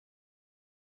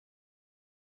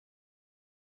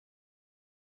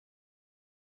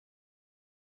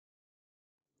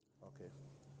Okay.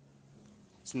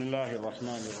 Bismillahir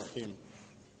Rahmanir Rahim.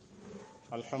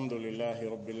 Alhamdulillahi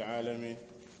Rabbil Alamin.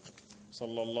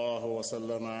 Sallallahu wa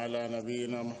sallama ala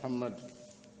nabiyyina Muhammad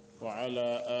wa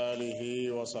ala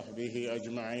alihi wa sahbihi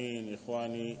ajma'in.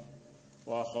 Ikhwani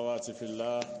wa akhawati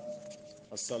fillah.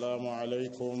 Assalamu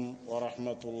alaikum wa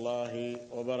rahmatullahi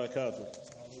wa barakatuh.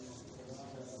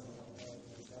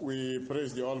 We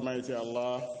praise the Almighty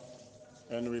Allah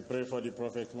and we pray for the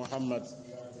Prophet Muhammad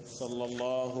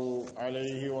sallallahu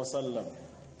alayhi wa sallam.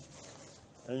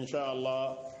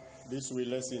 Inshallah, this will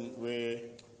lesson where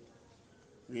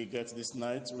we get this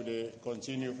night. We will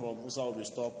continue from Usa we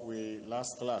stop with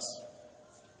last class.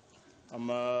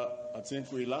 I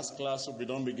think we last class we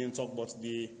don't begin talk about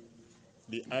the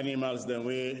animals the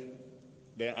way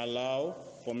they allow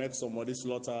for make somebody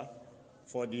slaughter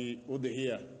for the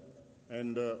Dhul-Hijjah,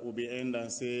 and we'll be end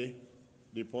and say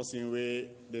the person where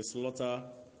they slaughter,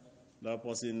 that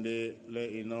person they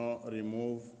let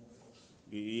remove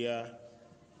the ear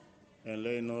and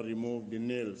let remove the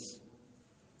nails.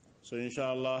 So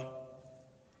inshallah,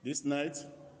 this night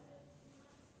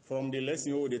from the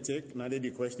lesson we take, now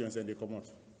the questions and they come out.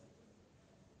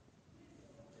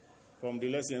 From the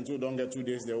lesson two, don't get 2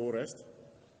 days, they will rest.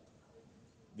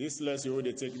 This lesson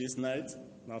they take this night.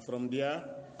 Now from there,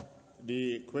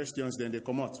 the questions then they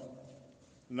come out.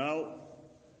 Now,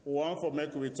 one for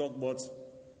make we talk about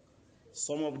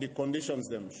some of the conditions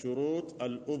them. Shurut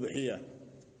al-Udhiyah.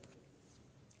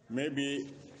 Maybe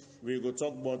we go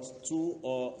talk about 2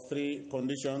 or 3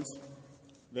 conditions.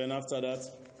 Then after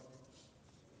that,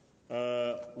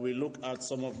 we look at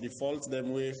some of the faults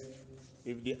them with.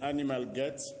 If the animal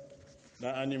gets,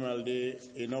 that animal they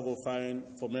not go fine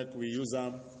for make we use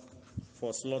them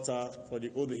for slaughter for the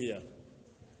Udhiyah.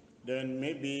 Then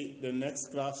maybe the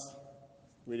next class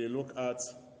we will look at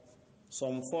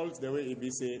some faults the way it be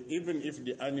say, even if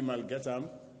the animal get them,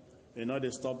 they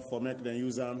stop for make them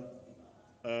use them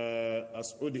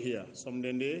as Udhiyah. Some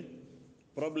then they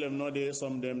problem no they,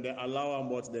 some them they allow them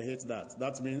but they hate that.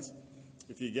 That means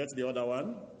if you get the other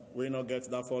one, we not get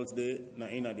that fault they na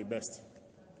in the best.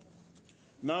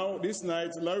 Now this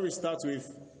night, let we start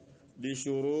with the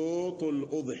Shurutul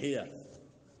Udhiyah,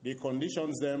 the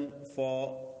conditions them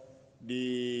for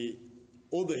the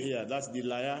Udhiyah, that's the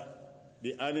liar,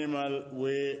 the animal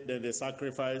where then they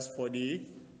sacrifice for the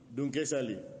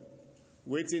Dunkesali.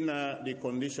 Waiting the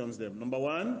conditions them. Number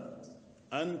 1,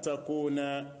 an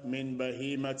takuna min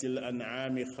bahimatil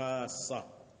an'ami khassa.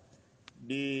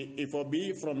 If it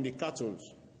be from the cattle,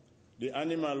 the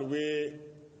animal where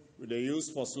they use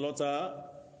for slaughter,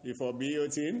 if it be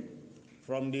eaten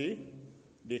from the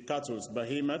cattle,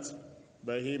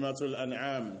 bahimatul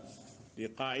an'am. The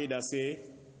qaida say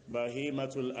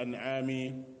bahimatul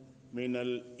an'ami min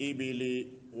al-ibili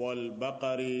wal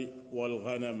baqari wal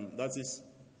ghanam. That is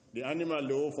the animal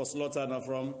they hold for slaughter now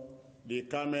from the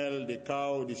camel, the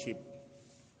cow, the sheep.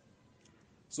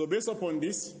 So based upon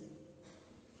this,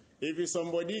 if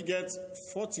somebody gets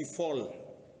 40 fall,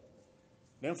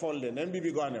 then fall then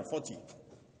BB go on 40.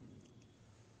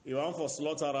 You want for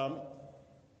slaughter them,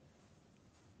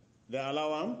 they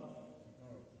allow them?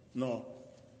 No.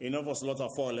 Enough for slaughter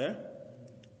fall, eh?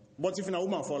 But if a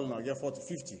woman fall now, you get 40,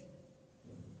 50.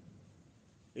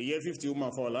 You get 50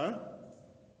 woman fall, huh?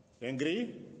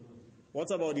 Agree? What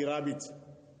about the rabbit?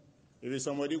 If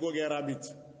somebody go get rabbit,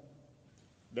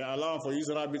 they allow for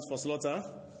use rabbit for slaughter?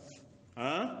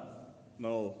 Huh?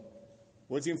 No.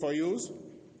 Waiting for use?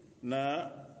 Na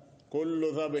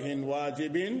kullu dhabhin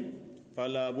wajibin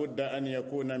fala budda an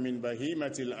yakuna min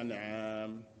bahimatil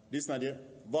an'am. This not the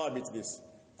dhabit this.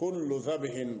 Kullu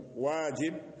dhabhin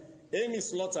wajib. Any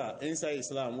slaughter inside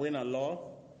Islam, when a law,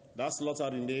 that slaughter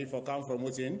in there for come from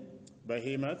within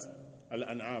bahimat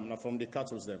al-an'am, not from the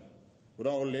cattle them. We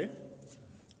don't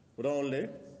only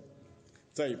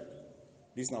type.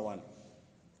 This now one.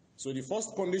 So the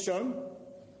first condition,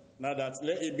 now that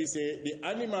let it be say the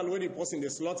animal where the person the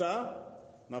slaughter,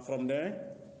 now from the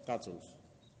cattle.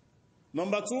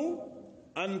 Number 2,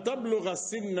 an tablugha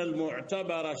sinna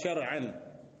al-mu'tabara shar'an.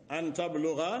 An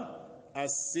tablugha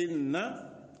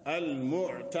as-sinna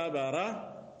al-mu'tabara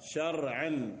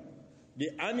shar'an. The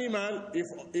animal,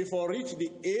 if I reach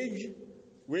the age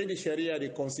where the Sharia they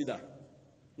consider.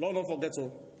 Lord, don't forget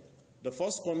so. The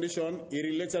first condition is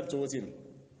related to what in.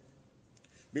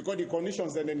 Because the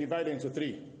conditions then they divide into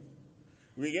 3.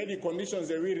 We get the conditions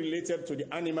that we related to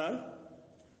the animal.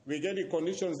 We get the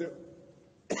conditions that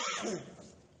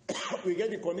we get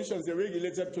the conditions that we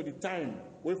related to the time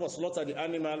we for slaughter the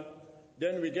animal.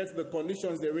 Then we get the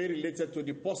conditions that we related to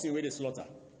the person where they slaughter.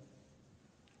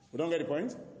 We don't get the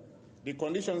point? The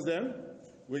conditions then,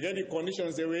 we get the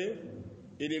conditions the way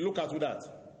they look at that.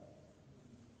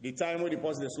 the time where the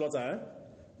person is slaughter.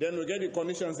 Then we get the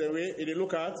conditions the way they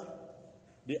look at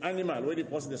the animal where the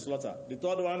person is slaughter. The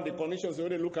third one, the conditions where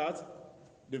they look at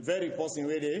the very person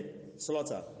where they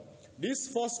slaughter. This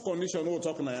first condition we're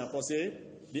talking about, for say,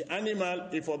 the animal,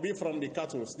 if it be from the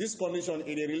cattle, this condition,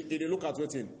 it look at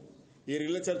what in? It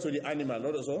related to the animal,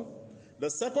 not so. The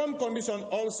second condition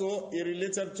also is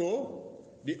related to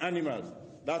the animal.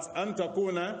 That's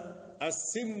antakuna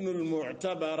as-sinnul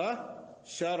mu'tabara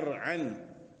shar'an.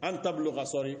 Antablugha,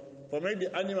 sorry. For make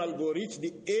the animal go reach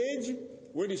the age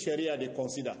where the Sharia they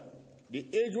consider. The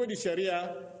age where the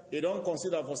Sharia they don't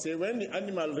consider, for say when the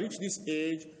animal reach this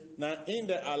age, now in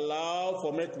the allow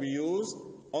for make we use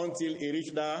until it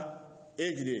reach the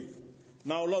age day.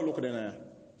 Now look at that.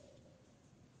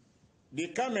 The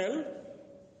camel,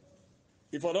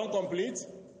 if I don't complete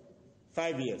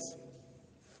 5 years.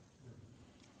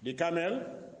 The camel,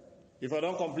 if I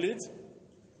don't complete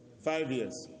 5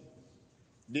 years.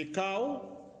 The cow,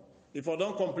 if I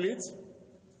don't complete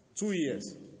 2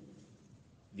 years.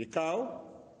 The cow,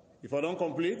 if I don't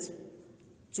complete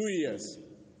 2 years.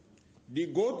 The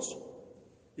goat,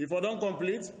 if I don't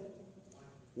complete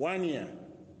 1 year.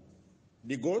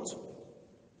 The goat,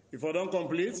 if I don't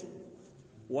complete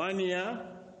 1 year.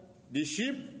 The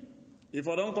sheep, if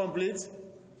I don't complete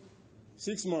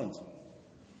 6 months.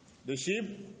 The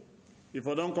sheep, if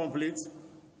I don't complete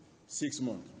 6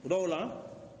 months.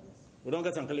 We don't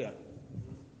get clear.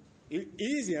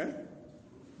 Easy, eh?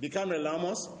 The camel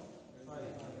almost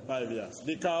 5 years.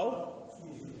 The cow,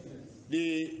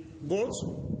 the goat,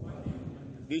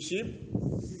 the sheep,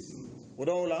 we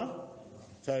don't now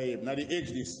the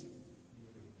age this.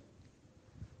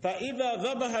 فإذا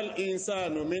ذبح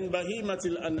الإنسان من بهيمة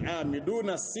الأنعام دون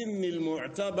السن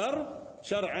المعتبر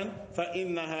شرعا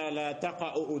فإنها لا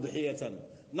تقع أضحية.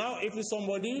 Now, if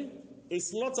somebody is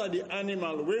slaughter the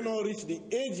animal when not reach the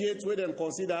age yet where they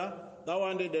consider that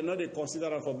one day they know they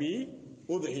consider for be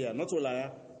udhiyah, not to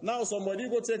lie. Now somebody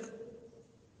go take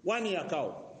 1 year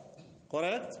cow,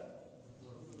 correct?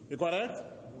 You correct?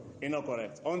 You not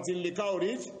correct. Until the cow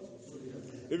reach.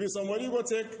 If somebody go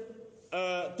take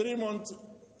 3 month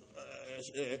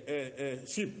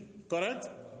sheep, correct?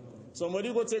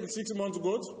 Somebody go take 6 month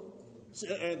goat,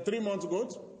 3 month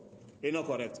goat, you not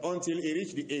correct. Until he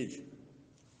reach the age.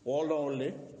 Hold on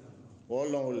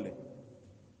only.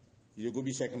 You go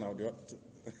be checking out.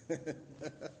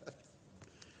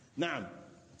 Now,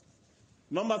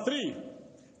 number 3.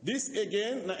 This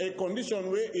again a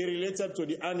condition where it related to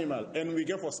the animal, and we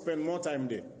get for spend more time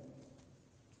there.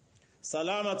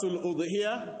 Salamatul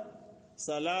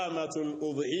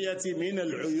udhiyati min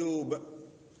al-uyub.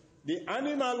 The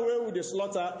animal where we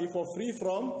slaughter is for free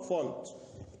from fault.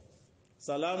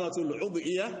 Salamatul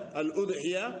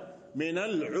udhiyah min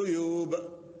al-uyub.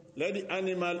 Let the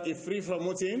animal is free from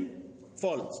what in?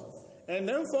 Fault. And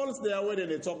then faults they are where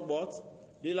they talk about.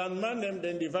 The landman them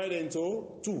then divide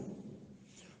into 2.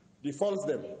 The faults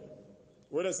them.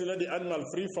 Where they say let the animal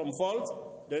free from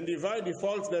fault, then divide the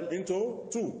faults them into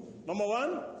 2. Number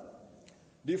 1,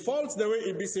 the faults the way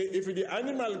it be say if the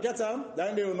animal get them,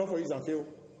 then they will know for use and fail.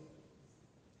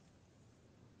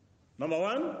 Number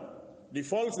 1, the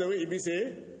faults the way it be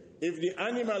say if the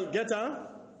animal get them,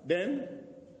 then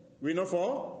we know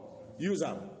for use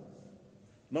them.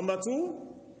 Number 2,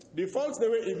 the faults the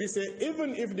way it be say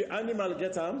even if the animal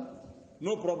get them,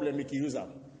 no problem he can use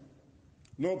them.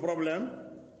 No problem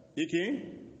he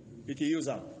can use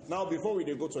them. Now before we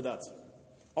go to that,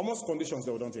 almost conditions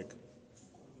that we don't take.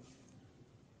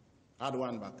 Add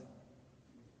 1 back.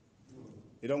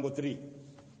 You don't go 3.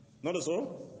 Not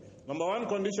so. Number 1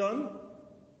 condition,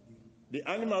 the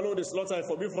animal or the slaughter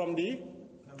forbid from the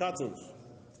cattle.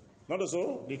 Not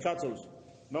so, the cattle.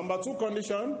 Number 2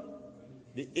 condition,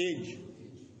 the age.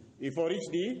 If I reach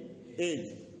the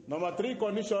age. Number 3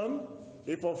 condition,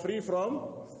 if I free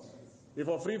from.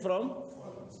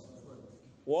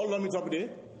 What let me talk there?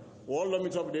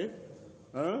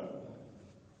 Huh?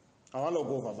 I want to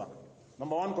go over back.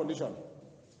 Number 1 condition.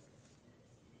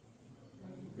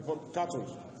 Before cattle.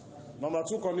 Number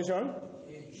 2 condition.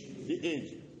 The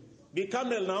age. The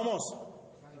camel now almost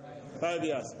 5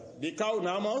 years. The cow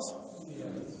now almost.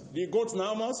 The goat now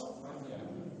almost.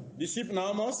 The sheep now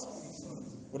almost.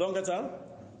 We don't get that.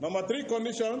 Number 3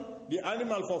 condition. The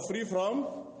animal for free from.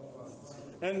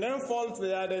 And then fault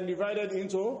they are then divided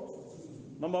into.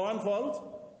 Number 1 fault.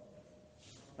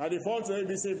 And the fault will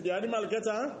be if the animal get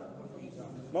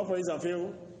not for his and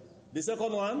fail. The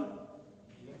second one,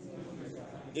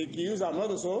 it can use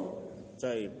another so.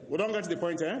 We don't get the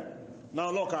point, eh?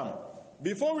 Now look,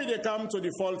 before we come to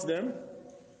the fault them,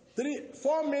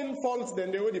 4 main faults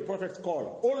then they were the perfect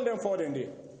call. All them 4 then they.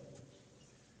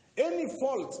 Any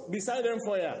fault beside them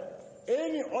for ya,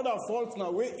 any other fault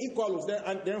now we equal with them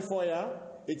and them for ya,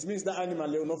 it means that animal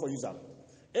they will not for use them.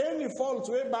 Any fault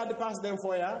way bad past them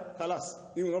for ya, kalas,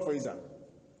 he will not for use them.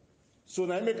 So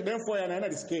now make them for ya and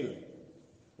the scale.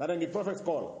 Now then the prophet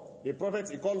call. The prophet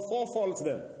he called 4 faults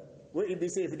then. Where he be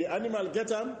say if the animal get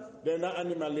them, then that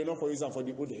animal they not for use them for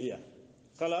the udhiyah.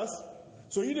 Kalas.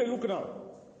 So you they look now.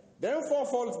 Then 4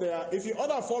 faults there. If the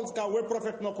other faults can we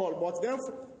prophet not call, but then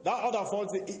that other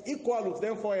faults they equal with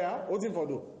them for ya, what him for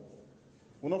do?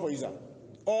 We not for use them.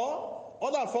 Or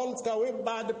other faults can we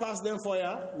bad past them for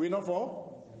ya, we not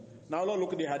for. Now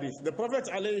look at the hadith. The Prophet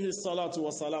alayhi salatu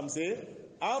wasalam say,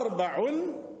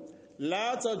 Arba'un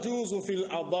la tajuzu fil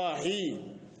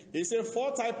adahi. He said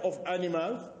 4 type of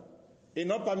animals is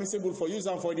not permissible for use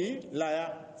and for the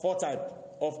liar. 4 type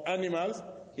of animals.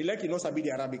 He like he knows sabi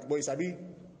the Arabic, but he sabi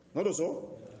not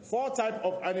also. 4 type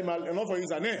of animal is not for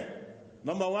use and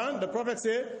Number 1, the Prophet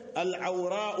say,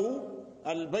 Al-awra'u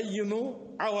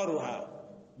al-bayyinu awaruha.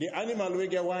 The animal will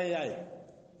get 1 eye.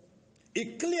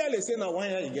 It clearly say now 1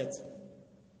 eye you get.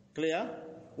 Clear?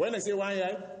 When I say 1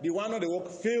 eye, the one on the walk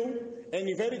fail, and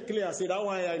it very clear say that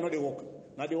 1 eye not the walk.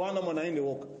 Now the one on in the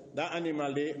walk, that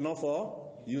animal they not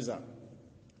for user.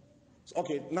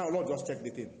 Okay, now Lord just check the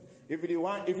thing. If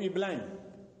he blind,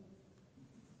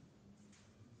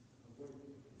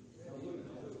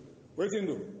 what you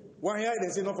do? 1 eye they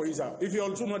say not for user. If you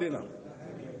all two not now.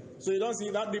 So you don't see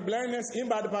that the blindness in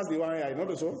bad past the 1 eye,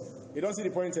 not so. You don't see the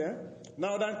point here.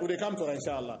 Now then, we come to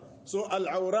inshallah. So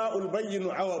al-awra'ul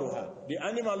bayyinu awaruha. The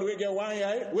animal will get 1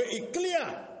 eye, where it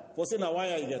clear for saying a 1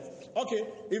 eye get. Okay,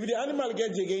 if the animal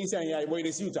get against an eye, boy,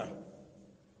 the suitor.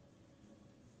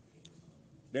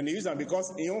 Then they use them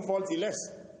because he own fault he less.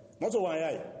 Not so 1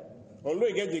 eye. Although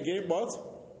he get the game, but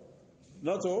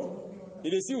not so.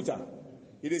 It is suitor.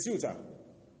 It is suitor.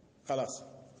 Khalas.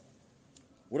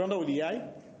 We don't know the eye.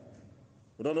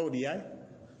 We don't know the eye.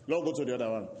 Let's go to the other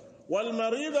one.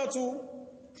 وَالْمَرِيضَةُ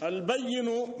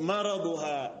الْبَيِّنُ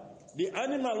مَرَضُهَا. The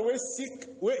animal where sick,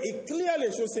 where it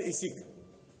clearly shows say is sick.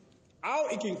 How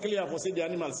it can clear for say the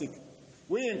animal sick?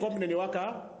 When you in company in the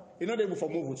worker, you're not able to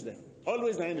move with them.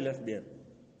 Always in the left behind.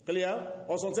 Clear?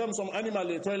 Or sometimes some animal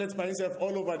in the toilet by himself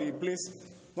all over the place.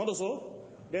 Not so.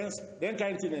 Then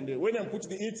kind thing in there. When they put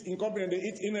the eat in company, they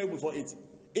eat unable for it.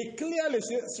 It clearly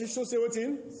shows say what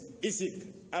in is sick.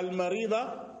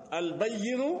 Al-marida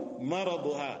al-bayyinu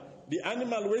maraduha. The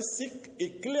animal was sick,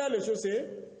 it clearly shows say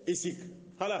is sick.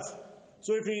 Halas.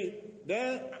 So if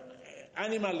the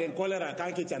animal then cholera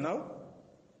can't catch now,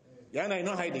 yeah, I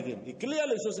know hide again. It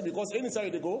clearly shows it because anytime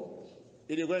they go,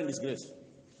 it will go in disgrace.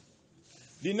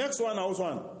 The next one, house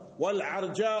one. Wal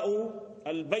arja'u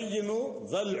al-bayyinu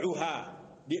dhal'uha.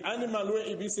 The animal where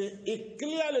it be say, it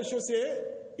clearly shows say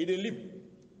it a lip,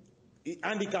 it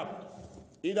handicap.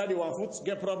 Either the one foot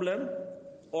get problem,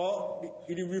 or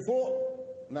it before.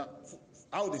 Now,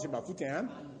 how they say about foot and hand?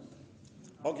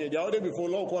 Okay, they already before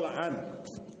law call a hand.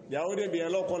 They already be a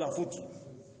law call a foot.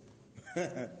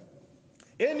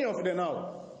 Any of them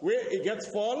now, where it gets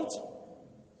fault,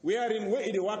 where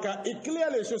it worker, it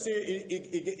clearly shows say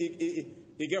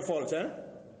it get fault. Eh?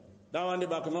 That one the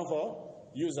back not for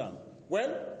user.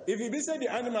 Well, if you be say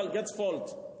the animal gets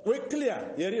fault, we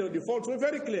clear. The fault we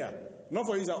very clear. Not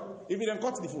for user. If you then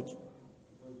cut the foot.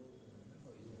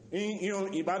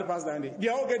 In bad pass down there. They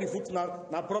all get the foot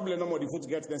now problem no more the foot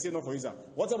gets, then say no for user.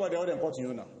 What about the other cutting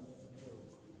you now?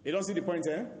 You don't see the point,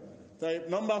 eh? So,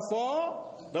 number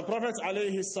 4, the Prophet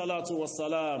alayhi salatu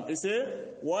wasalam, he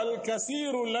said, Wal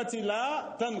kasiru lati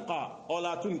la tanqa or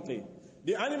la tunqi.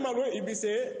 The animal where he be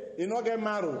say, he not get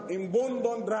marrow, in bone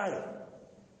don't dry.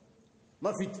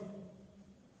 My feet.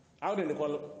 How do they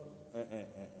call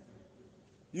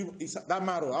that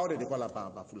marrow, how do they call a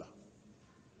pafula?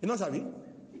 You know Sabi?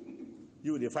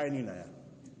 You define in here.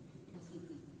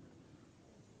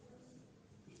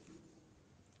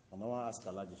 I'm going to ask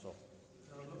Allah this.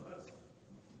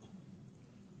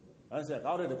 I said,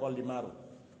 how do they call the marrow?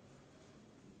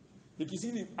 If you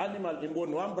see the animal in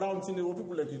bone, one brown thing, the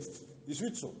people like it. The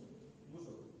sweet so.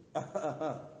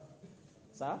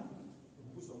 Sir?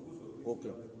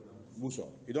 Okay. Busho.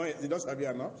 You don't have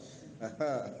here now?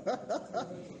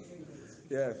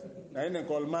 Yes. I didn't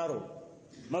call marrow.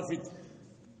 Mafit.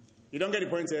 You don't get the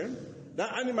point, eh?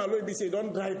 That animal will be say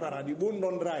don't dry para, the bone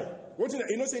don't dry. What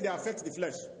you know say they affect the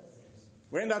flesh.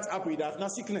 When that's up with that,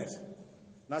 not sickness.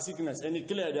 Not sickness. And it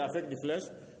clear they affect the flesh.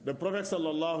 The Prophet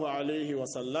sallallahu alayhi wa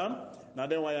sallam, now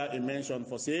then why I mentioned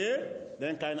for say,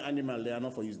 then kind of animal, they are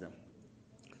not for use them.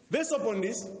 Based upon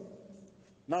this,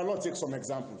 now let's take some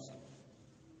examples.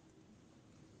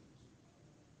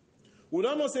 We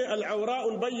don't say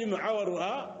al-awra'ul bayyinu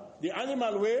awaruha. the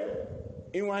animal way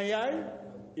in one eye,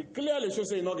 it clearly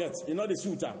shows you not get, you know the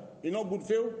shooter, you know good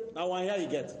fail, now one eye you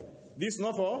get. This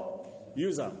not for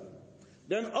user.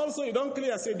 Then also you don't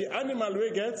clear say the animal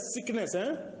way get sickness,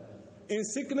 eh? In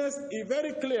sickness, it's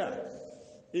very clear.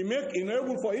 It make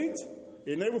enable for it,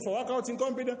 enable for workout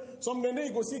incompetent. Some day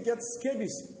you go see get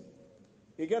scabies.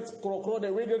 It gets crow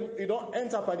the way they don't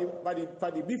enter by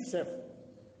the beef chef.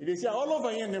 They say all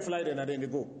over here and they fly then and then they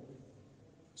go.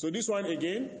 So this one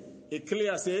again, it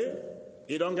clear say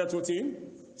it don't get routine,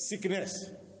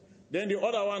 sickness. Then the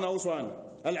other one also one,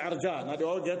 al-arja. Now they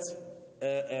all get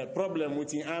a problem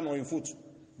with in hand or in foot.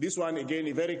 This one again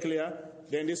is very clear.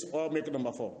 Then this all make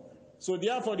number 4. So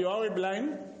therefore the always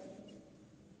blind.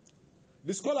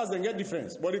 The scholars then get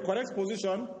difference, but the correct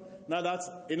position now that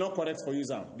it's not correct for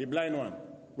user. The blind one,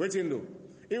 what you do?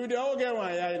 If they all get one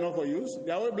eye enough for use,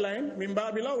 they are all blind.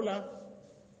 Mimba bilawla.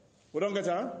 We don't get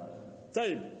her.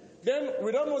 Time. Then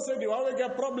we don't know say they always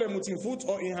get problem with in foot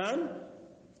or in hand.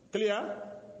 Clear?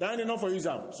 Then enough for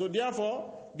user. So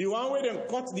therefore, the one way then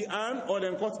cut the hand or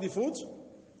then cut the foot,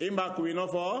 in back we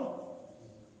not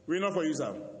for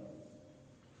user.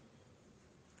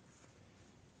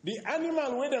 The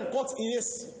animal way then cut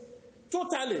ears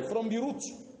totally from the root.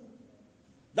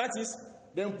 That is,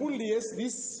 then pull the ears,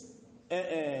 this,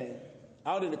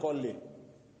 how do they call it?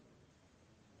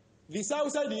 The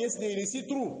south side the ears, they see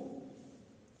through.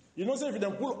 You know, so if you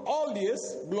then pull all the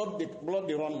ears, blood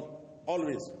they run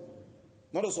always.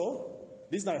 Not so.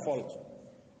 This is not a fault.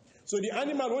 So the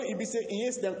animal way, if you say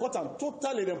ears, then cut them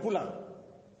totally, then pull them.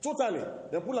 Totally.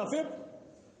 Then pull them flip.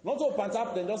 Not to pant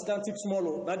up, then just can't tip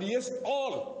small. Now the ears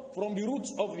all from the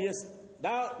roots of the ears.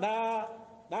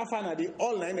 That fan they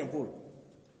all line and pull.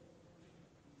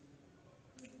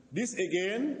 This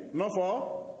again, not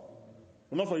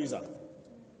for user.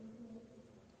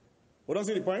 We don't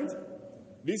see the point?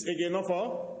 This again, not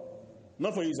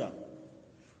for user.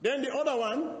 Then the other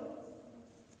one,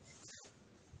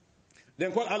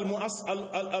 then called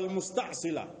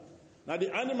al-musta'sila. Now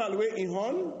the animal way in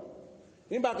horn,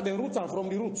 in back the root and from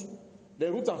the root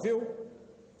and fail.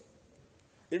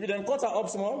 If you then cut her up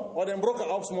small or then broke her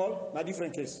up small, now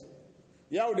different case.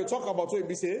 Yeah, they talk about what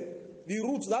we say. The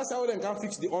roots, that's how they can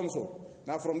fix the onso.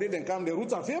 Now from there then come the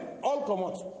root and fail, all come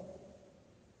out.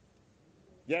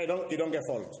 Yeah, you don't get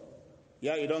fault.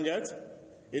 Yeah, you don't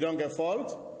get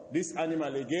fault. This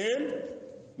animal again,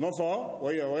 not for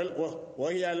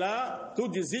وَهِيَ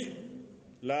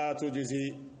لَا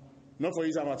تُجْزِي. Not for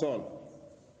Islam at all.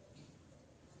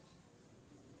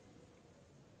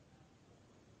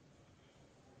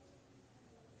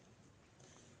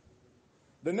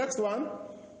 The next one,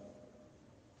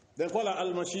 they call it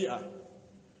al-mashia.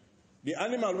 The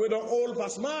animal we don't all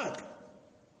pass mark.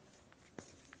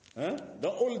 Don't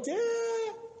all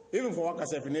even for waka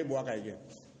self in waka again.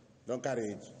 Don't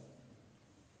carry it.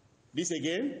 This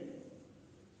again,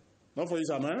 not for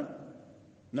Islam, eh?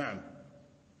 Nah.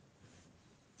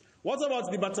 What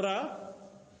about the batra?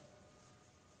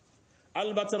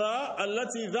 Al-batra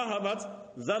allati dhahabat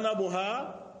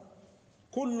dhanabuha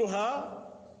kulluha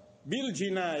bil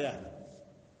jinaya.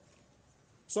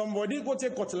 Somebody go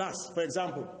take cutlass, for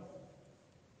example.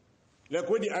 Like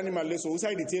where the animal lays, so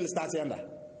inside the tail starts under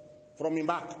from him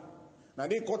back. Now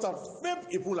they cut off,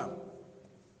 he pull up.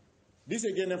 This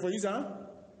again for use, huh?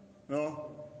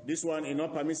 No, this one is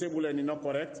not permissible and is not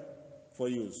correct for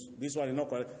use. This one is not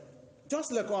correct.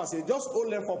 Just like I say, just all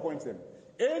them 4 points them.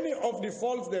 Any of the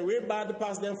faults they way bad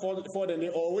past them for them, they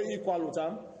always equal with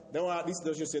them. Then this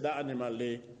does you say that animal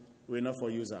they will not for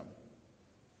use them.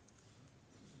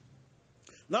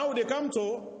 Now they come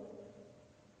to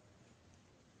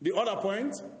the other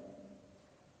point.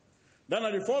 Then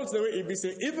at the faults the way it be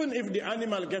say, even if the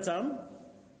animal get them,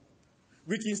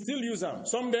 we can still use them.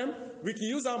 Some of them we can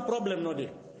use them, problem no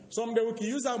there. Some of them we can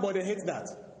use them, but they hate that.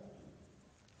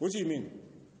 What do you mean?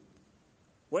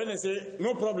 When they say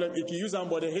no problem, you can use them,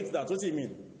 but they hate that. What do you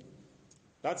mean?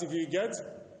 That if you get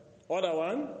other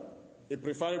one, it's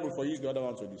preferable for you use the other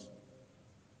one to this.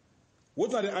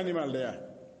 What are the animal there?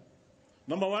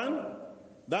 Number one,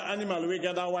 that animal we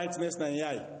get that whiteness na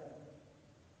eye.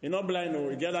 You not blind, no,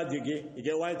 you get that jiggy, you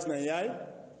get white na eye,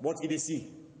 but it is see.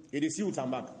 It is see with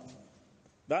back.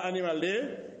 That animal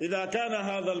there, إذا كان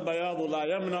هذا البياض لا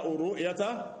يمنع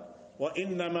رؤيته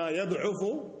وإنما يضعف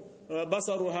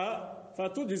بصرها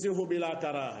فتجزه بلا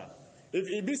كراهة. If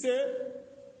it be say,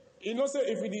 you know say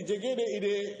if it is jiggy,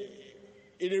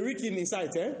 it is weak in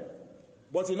inside,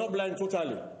 but it's not blind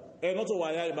totally. And not to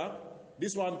wire back.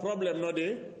 This one problem not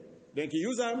there. Then you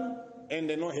use them and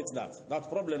they not hit that. That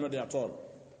problem not there at all.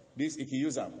 This if you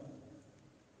use them.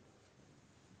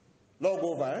 Log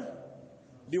over.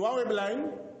 The one we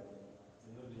blind,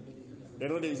 They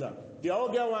know they use them. The all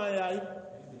get one eye,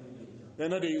 they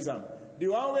know they use them. The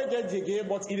one way get jiggy,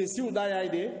 but it is still that eye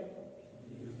there.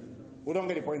 We don't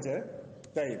get the point here.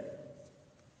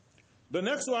 The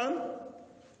next one,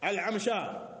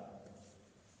 al-amsha.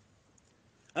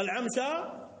 Al-amsha,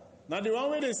 now the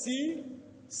one where they see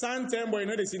sand but you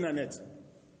know they see in a net.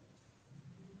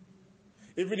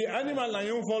 If the animal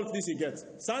lion fault this he gets.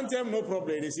 Sand no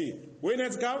problem, they see. When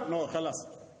net come, no, khalas.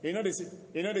 You know they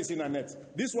see in a net.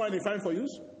 This one is fine for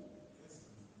use.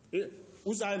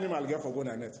 Whose animal get for go in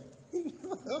a net?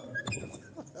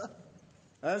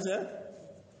 Answer?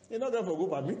 You not get for go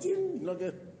per meeting, you not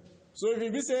get. So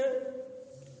if you say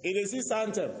it is see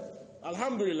sand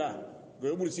alhamdulillah, go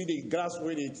able to see the grass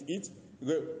where they eat.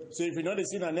 So if you know they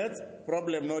see in a net,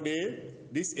 problem no day.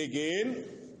 This again,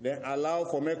 then allow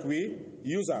for make we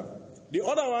use them. The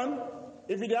other one,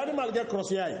 if the animal get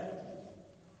crossy eye,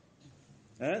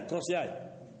 crossy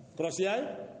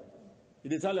eye,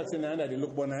 it is all like saying that they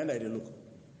look, but now they look.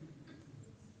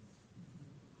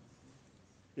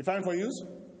 You find for use?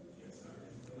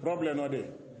 Problem no day.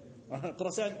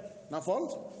 Crossy eye, not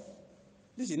fault.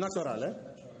 This is natural, eh?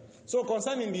 So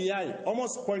concerning the eye,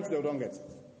 almost point they don't get.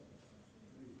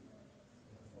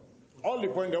 All the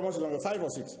point they almost don't get, 5 or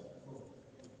 6.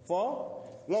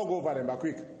 4, log over them, but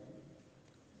quick.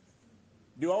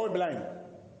 The one blind.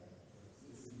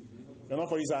 They're not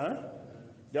for Isa, huh?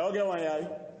 They all get one eye.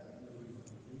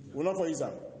 We're not for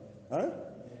Isa. Huh?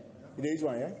 There is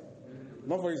one eye.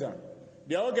 Not for Isa.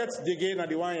 They all get the gain at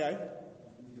the one eye.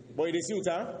 But they see it,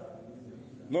 huh?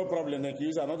 No problem. They can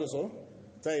use another so.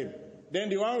 Time. Then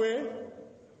the one way,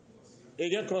 they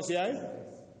get cross the eye.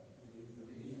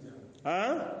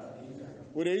 Huh?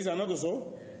 Will they use another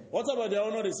so? What about the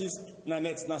owner they see na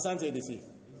net na sante they see?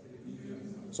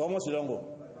 So much you don't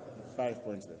go. 5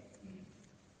 points there.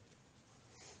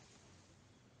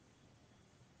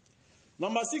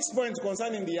 Number 6 point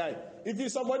concerning the eye.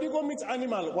 If somebody go meet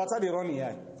animal, what are they run the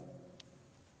eye?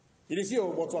 It is here,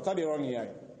 but what are they run the eye?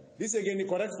 This again is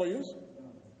correct for you?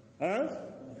 Huh?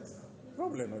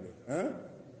 Problem no dey. Huh?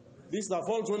 This the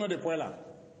fault when the poiler.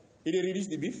 It dey reduce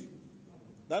the beef.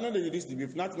 That not dey reduce the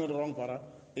beef. Not the wrong para.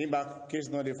 In back case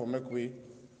not dey for make we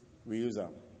use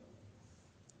them.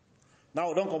 Now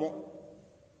we don't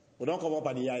come up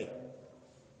at the eye.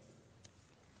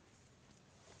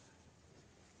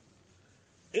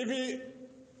 If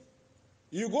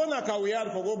you go na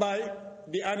kawiyard for go buy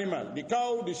the animal, the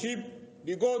cow, the sheep,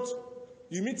 the goat,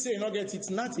 you meet say you not get it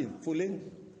nothing for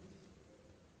lane.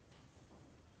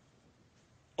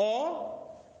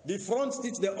 Or the front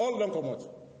teeth they all don't come out.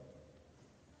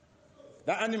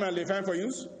 That animal they find for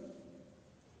use.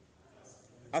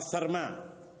 As-sarma.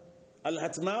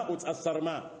 Al-hatma ut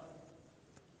as-sarma.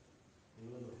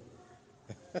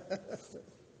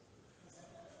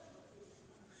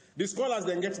 The scholars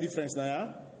then get difference now,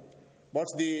 yeah? But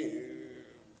the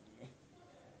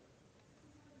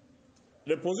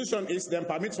position is then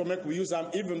permit for make we use them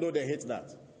even though they hate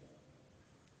that.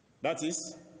 That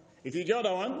is, if you get the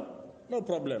other one, no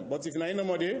problem. But if you not no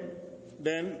more day,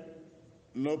 then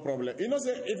no problem. You know,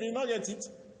 say if you not get it,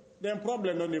 then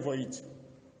problem not there for it.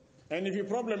 And if you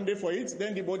problem there for it,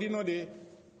 then the body not there.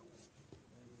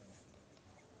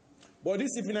 But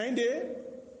this if you not in there,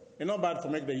 it's not bad for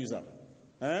make the user.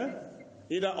 Eh?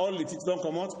 Either all the teeth don't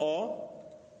come out or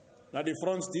now the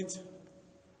front teeth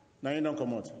now you don't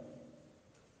come out.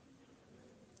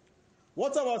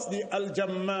 What about the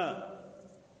al-jamma?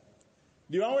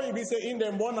 The one where you be saying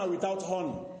them born are without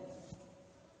horn.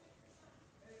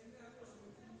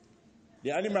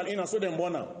 The animal in so them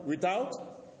born without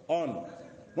horn.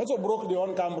 Not to broke the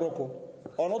horn can broke,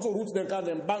 or not to root them can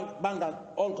them bang and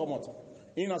all come out.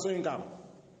 In so in come.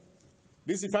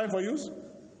 This is fine for use?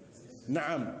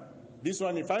 Naam. This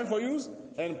one is fine for use,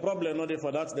 and problem not there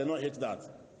for that, they not hate that.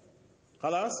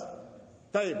 Khalas?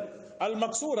 Taib.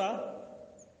 Al-maksura,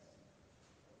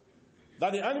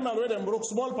 that the animal where them broke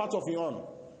small part of the horn,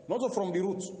 not from the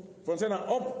root, from saying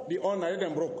up the horn and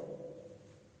them broke.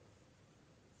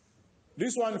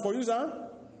 This one for use, huh?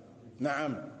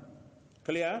 Naam.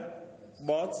 Clear?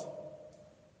 But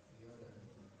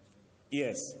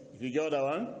yes, if you get that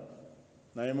one,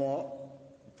 now more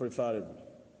preferable.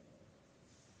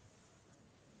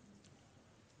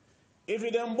 If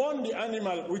you then born the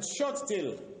animal with short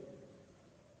tail,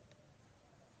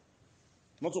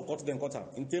 not to cut them cutter,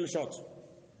 in tail short,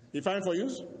 you fine for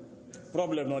use?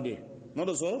 Problem not there.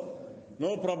 Not so?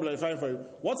 No problem, fine for you.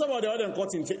 What about the other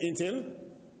cut in tail?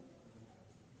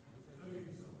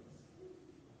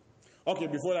 Okay,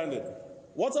 before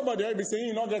that, what about the other be saying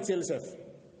you not get tail self?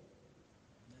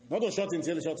 Not a short in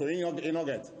tail short, so you not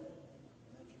get.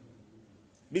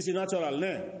 This is natural,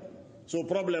 ne? So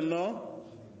problem no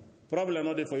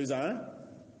there for user, eh?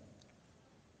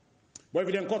 But if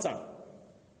you don't cut her,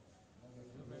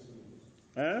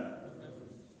 eh?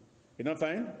 You not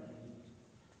fine?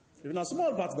 If not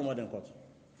small part, no more than cut.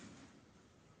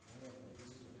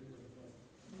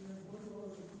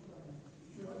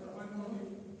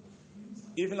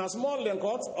 If not small then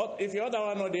cut, if you other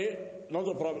one no day, not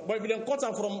a problem. But if you then cut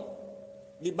her from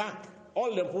the back,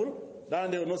 all them pull,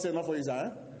 then they will not say enough for user, eh?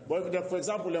 But if they, for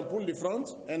example, then pull the front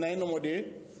and I no more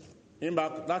day in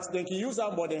back, that's then you use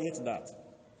them but then hit that.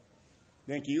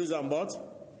 Then you use them but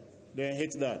then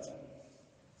hit that.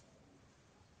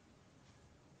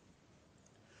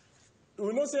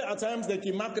 We know say at times they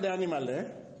can mark the animal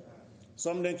there.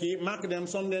 Some they can mark them,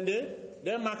 some then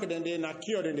they mark them, they not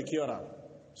cure then they cure them.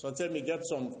 So tell me get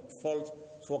some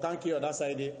fault for can cure that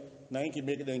side. Now you can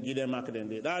make them give them mark them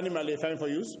there. That animal they fine for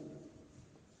use?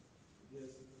 Yes.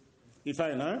 You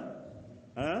fine, huh?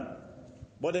 Huh?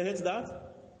 But they hate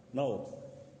that? No.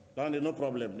 Then there's no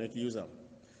problem, they can use them.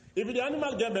 If the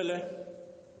animal get belly,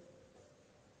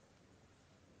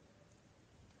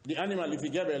 the animal if he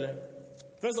get belly,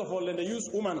 first of all, then they use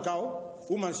woman cow,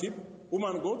 woman sheep,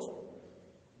 woman goat,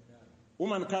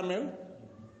 woman camel.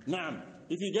 Naam.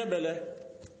 If you get belly,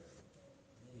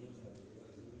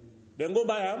 then go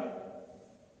buy them.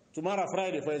 Tomorrow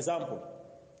Friday, for example,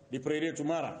 the prayer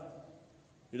tomorrow.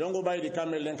 You don't go buy the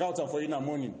camel, then count for you in the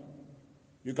morning.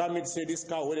 You can't meet say this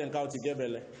cow, then count to get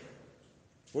belly.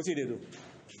 What did they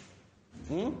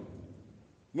do?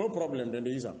 No problem, then they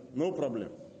use them. No problem.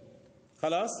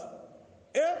 Khalas?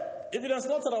 If it is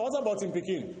not, what about in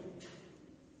Peking?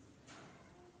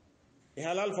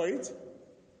 Halal for it?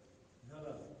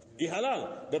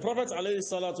 Halal. The Prophet alayhi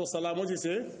salatu wasalam, what he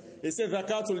say? He said,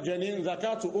 Zakatul janin,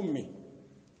 zakatu ummi.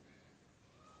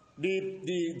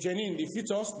 The janin, the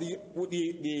fetus,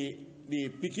 the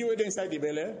Peking within inside the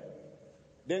belly,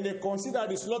 then they consider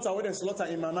the slaughter where they slaughter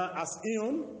in mama as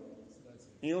ion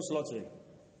slaughtering.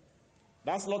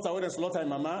 That slaughter where they slaughter in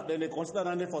mama, then they consider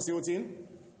that for silting.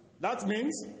 That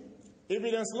means, if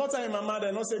it is slaughter in mama,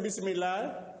 they don't say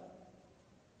Bismillah,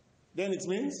 then it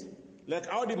means, like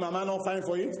how the mama not fine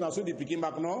for it, now so the picking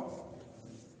back now.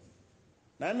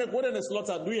 Now I make what they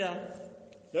slaughter do ya,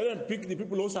 let them pick the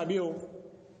people who sabio.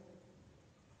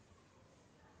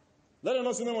 Let them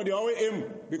not see them when they always aim,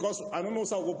 because I don't know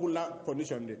how to pull that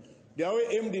condition there. They always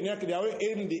aim the neck, they always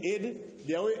aim the head,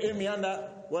 they always aim yonder,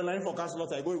 when I'm for cast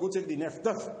slaughter, I go take the neck,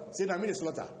 tough, say I mean the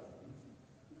slaughter.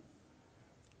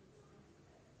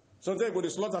 Sometimes you go to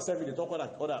slaughter service, they talk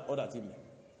other thing.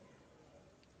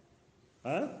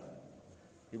 Huh?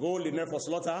 You go hold the neck for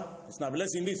slaughter, it's not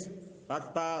blessing this.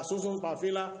 So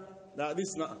fila, that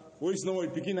this who is no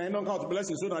picking, I don't count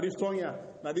blessing, so now this tongue here,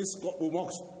 now this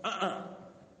mocks.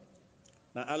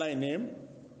 Now Allah name,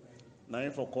 now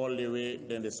for call the way,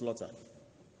 then the slaughter.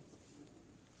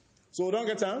 So don't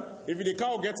get time. If the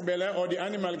cow gets belly or the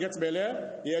animal gets belly,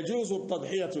 يجوز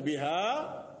التضحية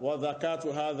بها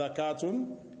وذكاتها ذكاة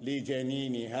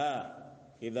لجنينها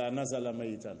إذا نزل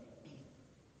ميتا.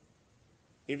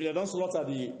 If they don't slaughter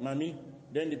the mommy,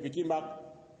 then the picking back,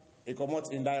 it comes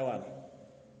out in die one.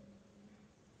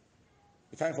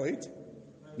 You fine for it?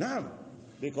 No,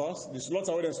 because the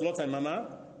slaughter where they slaughter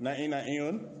mama, na in a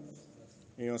ion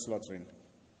slaughtering.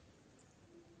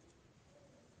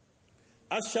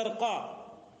 Ash-sharqa,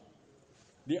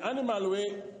 the animal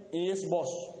way in yes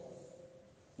boss.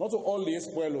 Not to all the yes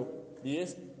pueblo, the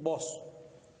yes boss.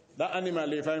 That animal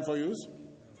they fine for use?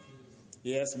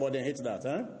 Yes, but they hate that,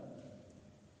 huh?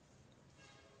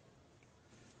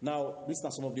 Now, these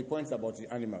are some of the points about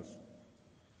the animals.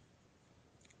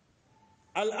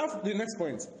 The next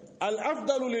point.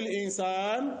 Al-afdalu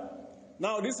lil-insan.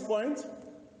 Now, this point,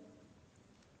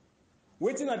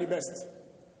 waiting are the best.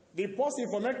 The person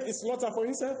for make a slaughter for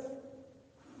himself,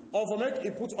 or for make he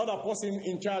put other person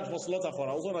in charge for slaughter for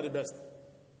her, also not the best.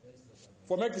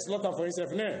 For make a slaughter for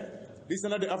himself, no. This is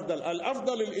not the afdal.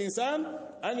 Al-afdal lil-insan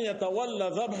an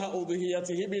yatawalla dhabha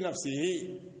udhiyatihi bi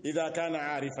nafsihi idha kana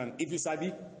arifan. If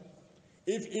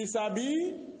he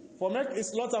sabi, for make a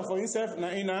slaughter for himself,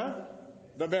 na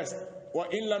the best. Wa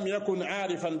in lam yakun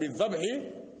arifan bi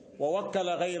dhabhi wa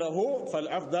wakkala ghayrahu fal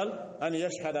afdal an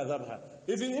yashhada dhabha.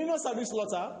 If he not sabi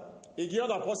slaughter, he give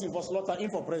other person for slaughter in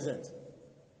for present.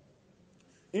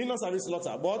 He not sabi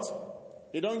slaughter, but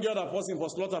he don't give other person for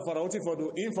slaughter for what for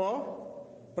do in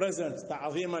for present.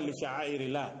 Ta'ziman li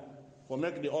sha'airillah. For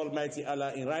make the Almighty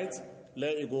Allah in right,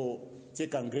 let it go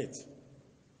take and great.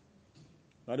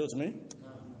 What do you mean?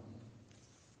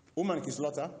 Woman ki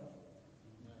slaughter.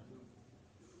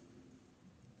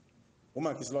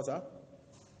 Woman ki slaughter.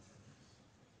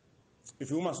 If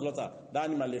you woman slaughter, that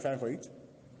animal they fine for it.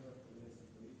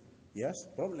 Yes,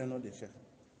 problem not there, Sheikh.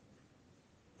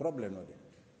 Problem not there.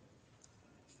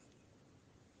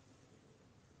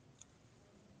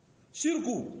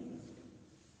 Shirku.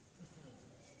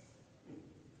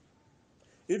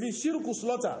 If it's shirku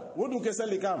slaughter, what do you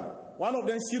say? One of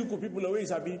them shirku people away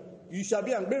you shall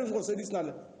be and bears will say this now.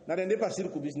 Now then they pass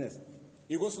shirku business.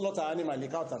 You go slaughter animal,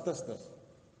 lick out and test us.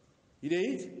 You they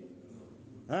eat?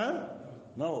 Huh?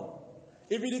 No.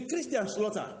 If it is Christian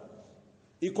slaughter,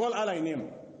 he call Allah in name.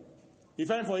 He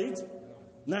fine for it?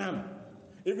 Naam.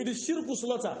 If it is shirku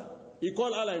slaughter, he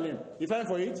call Allah in name. He fine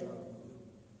for it?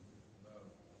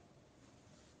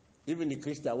 Even the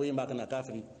Christian way back in the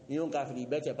Kafri, you don't Kafri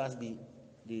better pass the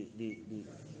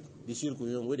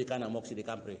shirku where they can't moxie, they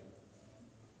can't pray.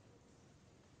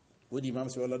 Where the Imam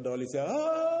say Allah Dawah say,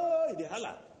 ah, they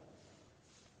holla.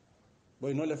 But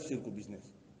you no left shirku business.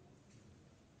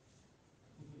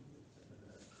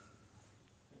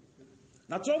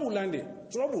 Now trouble landed.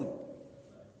 Trouble.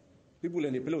 People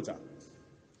in the pelota.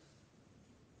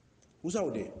 Who's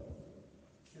out there?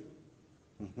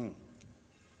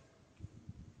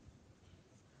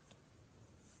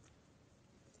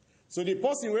 So the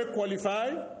person will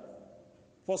qualify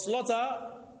for slaughter,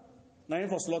 not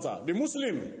for slaughter. The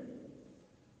Muslim.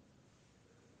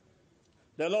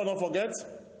 The Lord don't forget,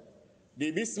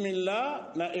 the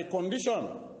Bismillah na a condition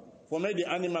for make the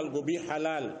animal go be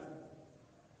halal.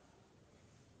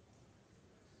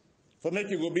 For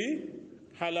make it go be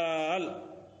halal.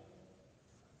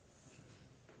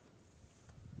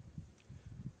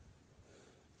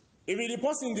 If the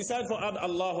person decide for add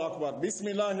Allahu Akbar,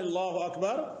 Bismillah Allahu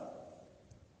Akbar,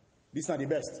 this is not the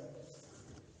best.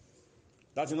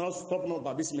 That is not stop not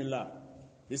by Bismillah.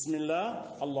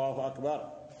 Bismillah Allahu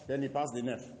Akbar. Then he pass the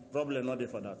nef. Problem not there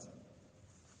for that.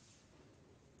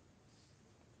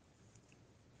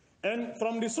 And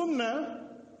from the Sunnah,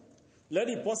 let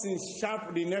the person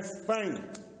sharp the nef fine.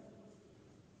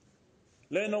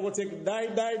 Let him not go take die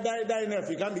nef.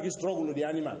 You can't begin struggle with the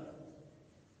animal.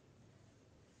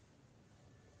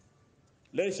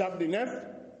 Let him sharp the nef.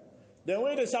 Then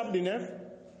when they sharp the nef,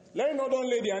 let him not don't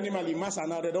lay the animal in mass and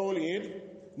now they don't hold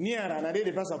it near and they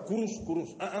the person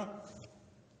kurus.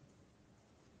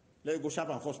 Let it go sharp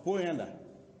and first pour in there.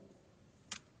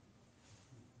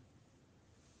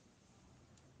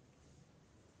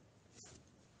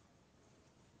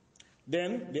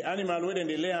 Then the animal where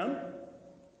they lay him.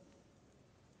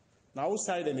 Now which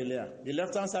side they lay him? The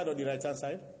left hand side or the right hand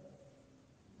side?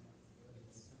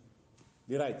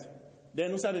 The right.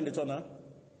 Then which side in the turn?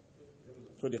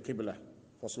 To the Qibla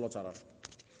for slaughter.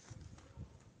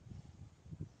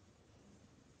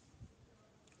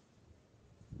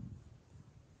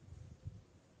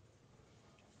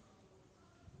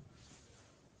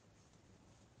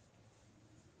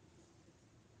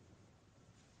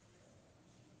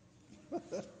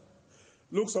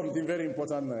 Look, something very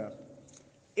important now.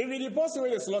 If it is possible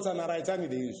to slaughter na right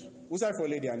hand, they use. Who side for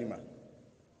lay the animal?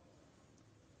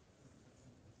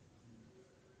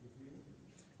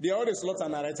 They always slaughter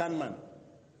na right hand man.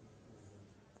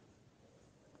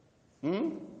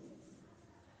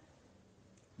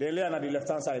 They lay on the left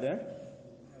hand side,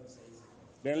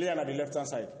 Then lay on the left hand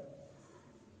side.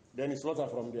 Then he slaughter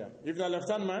from there. If the left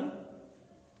hand man,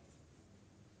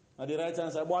 at the right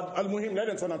hand side, but al-muhim, let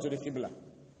them turn to the Qibla.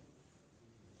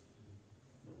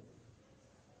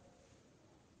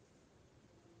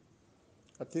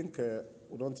 I think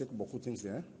we don't take beaucoup things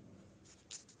there.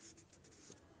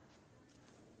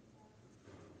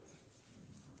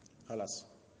 Halas.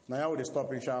 Now we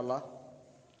stop, inshallah.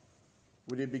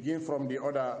 We will begin from the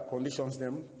other conditions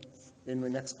them in the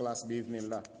next class,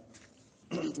 bi'idhnillah.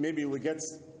 Maybe we get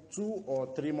 2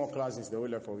 or 3 more classes the way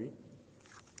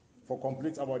for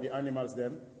complete about the animals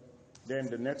them. Then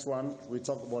the next one we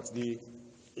talk about the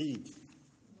Eid.